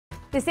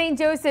The St.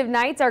 Joseph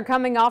Knights are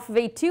coming off of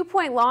a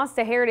 2-point loss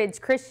to Heritage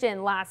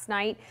Christian last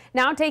night,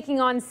 now taking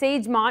on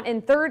Sagemont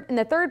in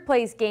the third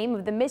place game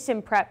of the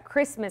Mission Prep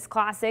Christmas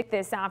Classic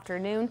this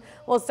afternoon.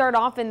 We'll start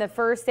off in the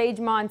first.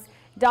 Sagemont's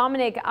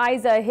Dominic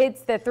Isa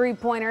hits the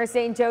three-pointer.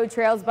 St. Joe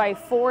trails by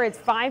 4. It's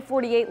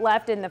 5:48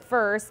 left in the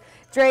first.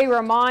 Dre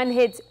Ramon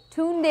hits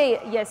Tunde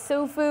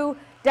Yasofu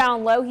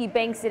down low. He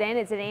banks it in.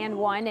 It's an and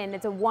one, and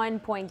it's a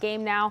 1-point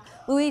game now.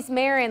 Luis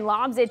Marin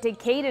lobs it to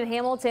Caden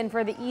Hamilton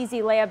for the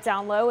easy layup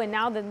down low, and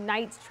now the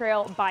Knights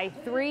trail by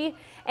 3.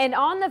 And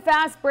on the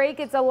fast break,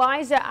 it's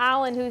Elijah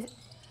Allen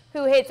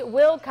who hits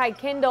Will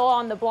Kaikindle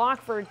on the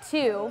block for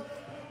 2.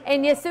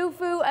 And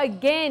Yasufu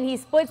again, he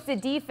splits the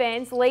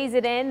defense, lays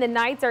it in. The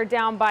Knights are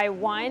down by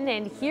 1,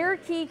 and here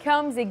he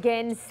comes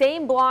again.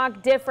 Same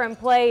block, different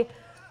play.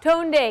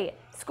 Tonde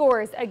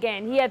scores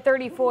again. He had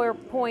 34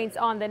 points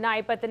on the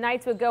night, but the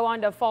Knights would go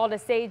on to fall to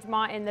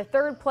Sagemont in the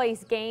third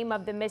place game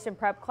of the Mission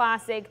Prep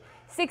Classic,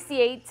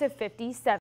 68-57.